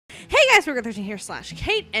Hey guys, we're 13 here /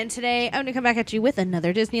 Kate, and today I'm gonna come back at you with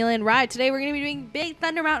another Disneyland ride. Today we're gonna be doing Big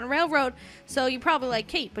Thunder Mountain Railroad. So you're probably like,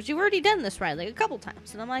 Kate, but you've already done this ride like a couple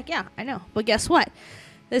times. And I'm like, yeah, I know. But guess what?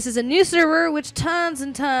 This is a new server, which tons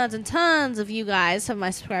and tons and tons of you guys, of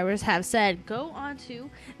my subscribers, have said, go onto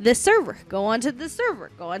this server, go onto this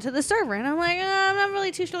server, go onto the server. And I'm like, I'm not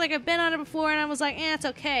really too sure. Like, I've been on it before, and I was like, it's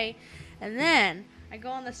okay. And then I go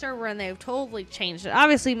on the server, and they've totally changed it.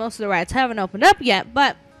 Obviously, most of the rides haven't opened up yet,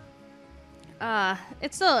 but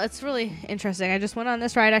it's really interesting. I just went on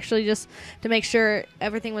this ride actually just to make sure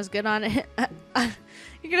everything was good on it.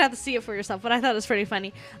 You're gonna have to see it for yourself, but I thought it was pretty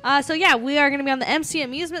funny. So yeah, we are gonna be on the MC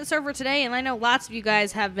Amusement server today, and I know lots of you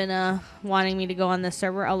guys have been wanting me to go on this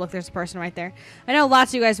server. Oh look, there's a person right there. I know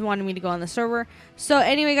lots of you guys wanted me to go on the server. So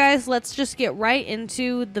anyway, guys, let's just get right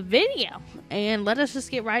into the video, and let us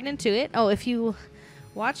just get right into it. Oh, if you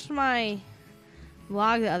watched my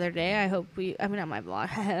vlog the other day, not my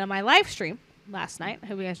vlog, my live stream last night. I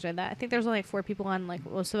hope you guys enjoyed that. I think there was only like 4 people on, like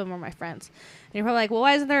most of them were my friends. And you're probably like, well,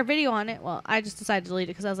 why isn't there a video on it? Well, I just decided to delete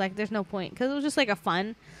it because I was like, there's no point. Because it was just like a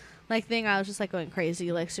fun like thing. I was just like going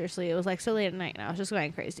crazy. Like seriously, it was like so late at night and I was just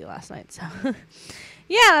going crazy last night. So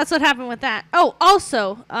yeah, that's what happened with that. Oh,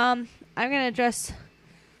 also, I'm going to address,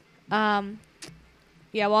 yeah,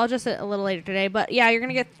 well, I'll address it a little later today. But yeah,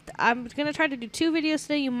 I'm going to try to do 2 videos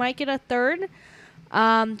today. You might get a third.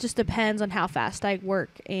 Just depends on how fast I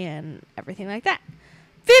work and everything like that.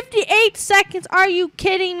 58 seconds. Are you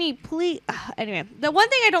kidding me? Please. Anyway, the one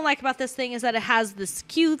thing I don't like about this thing is that it has this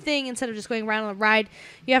queue thing. Instead of just going around on the ride,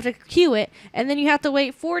 you have to queue it, and then you have to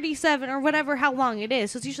wait 47 or whatever, how long it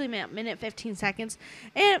is. So it's usually a minute, 15 seconds,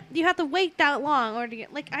 and you have to wait that long or to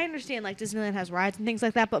get, like, I understand, like, Disneyland has rides and things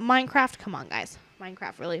like that, but Minecraft, come on, guys.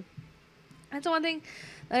 Minecraft, really. That's the one thing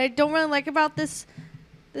that I don't really like about this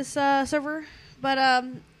server. But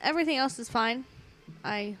everything else is fine.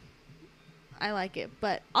 I like it.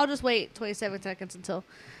 But I'll just wait 27 seconds until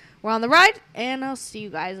we're on the ride, and I'll see you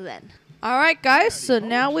guys then. All right, guys. So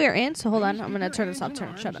now we're in. So hold on. I'm going to turn this off.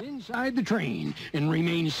 Shut up. Inside the train and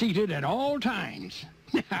remain seated at all times.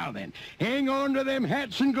 Now then, hang on to them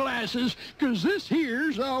hats and glasses, because this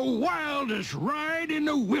here's the wildest ride in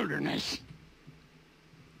the wilderness.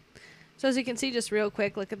 So as you can see, just real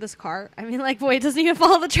quick, look at this car. I mean, like, boy, it doesn't even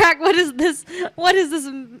follow the track. What is this? What is this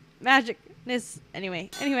magicness?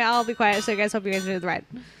 Anyway, I'll be quiet. So, guys, hope you guys enjoy the ride.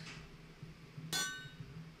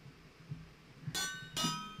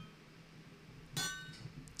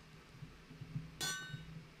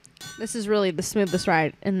 This is really the smoothest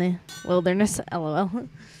ride in the wilderness. LOL.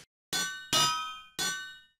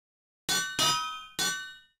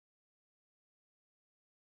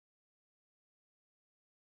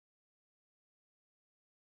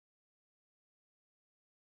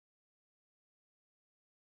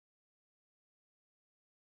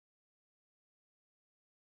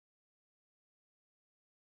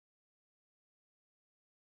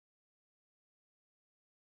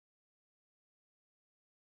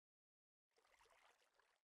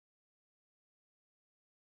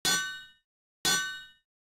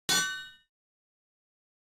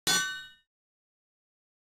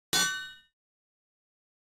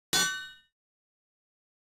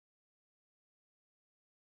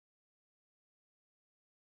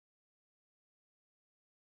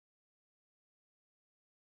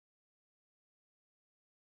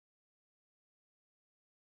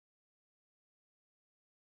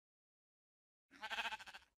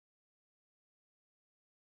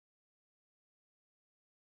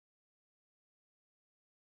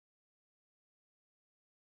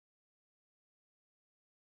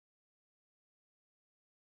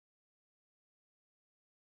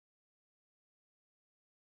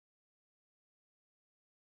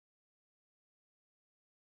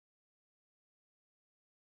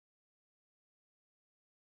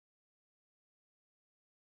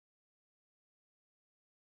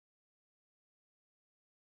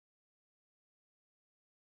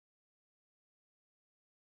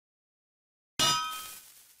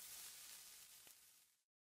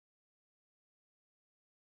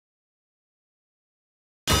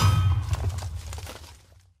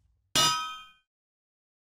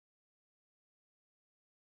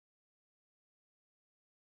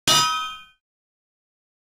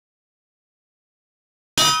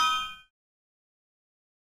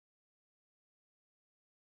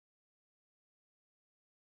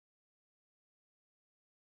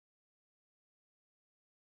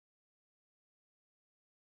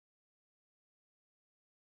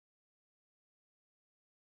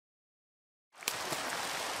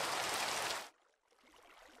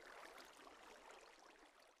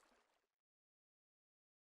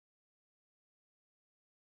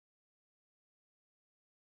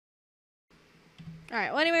 All right.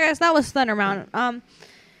 Well, anyway, guys, that was Thunder Mountain.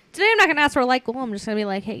 Today I'm not gonna ask for a like goal. I'm just gonna be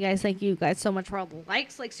like, hey guys, thank you guys so much for all the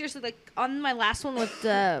likes. Like seriously, like on my last one with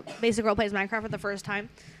the Basic Girl Plays Minecraft for the first time,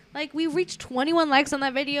 like we reached 21 likes on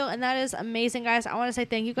that video, and that is amazing, guys. I want to say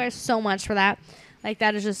thank you guys so much for that. Like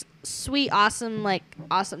that is just sweet, awesome, like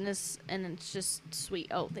awesomeness, and it's just sweet.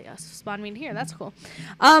 Oh, they spawned me in here. That's cool.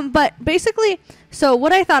 But basically, so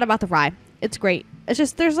what I thought about the ride, it's great. It's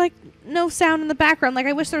just there's like no sound in the background. Like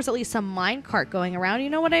I wish there was at least some minecart going around. You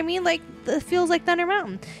know what I mean? Like it feels like Thunder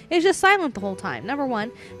Mountain. It's just silent the whole time. Number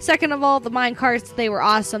one. Second of all, the minecarts, they were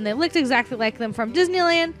awesome. They looked exactly like them from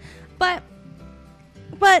Disneyland, but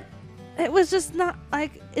it was just not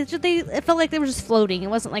like it felt like they were just floating. It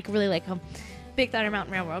wasn't like really like a big Thunder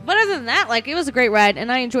Mountain Railroad. But other than that, like it was a great ride,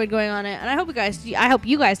 and I enjoyed going on it. And I hope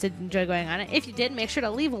you guys did enjoy going on it. If you did, make sure to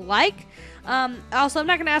leave a like. Also, I'm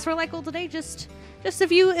not gonna ask for a like goal today. Just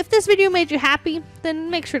if this video made you happy,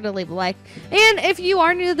 then make sure to leave a like. And if you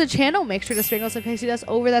are new to the channel, make sure to sprinkle some pixie dust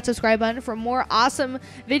over that subscribe button for more awesome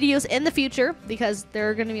videos in the future, because there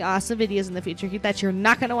are going to be awesome videos in the future that you're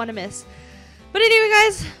not going to want to miss. But anyway,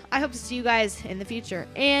 guys, I hope to see you guys in the future.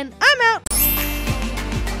 And I'm out.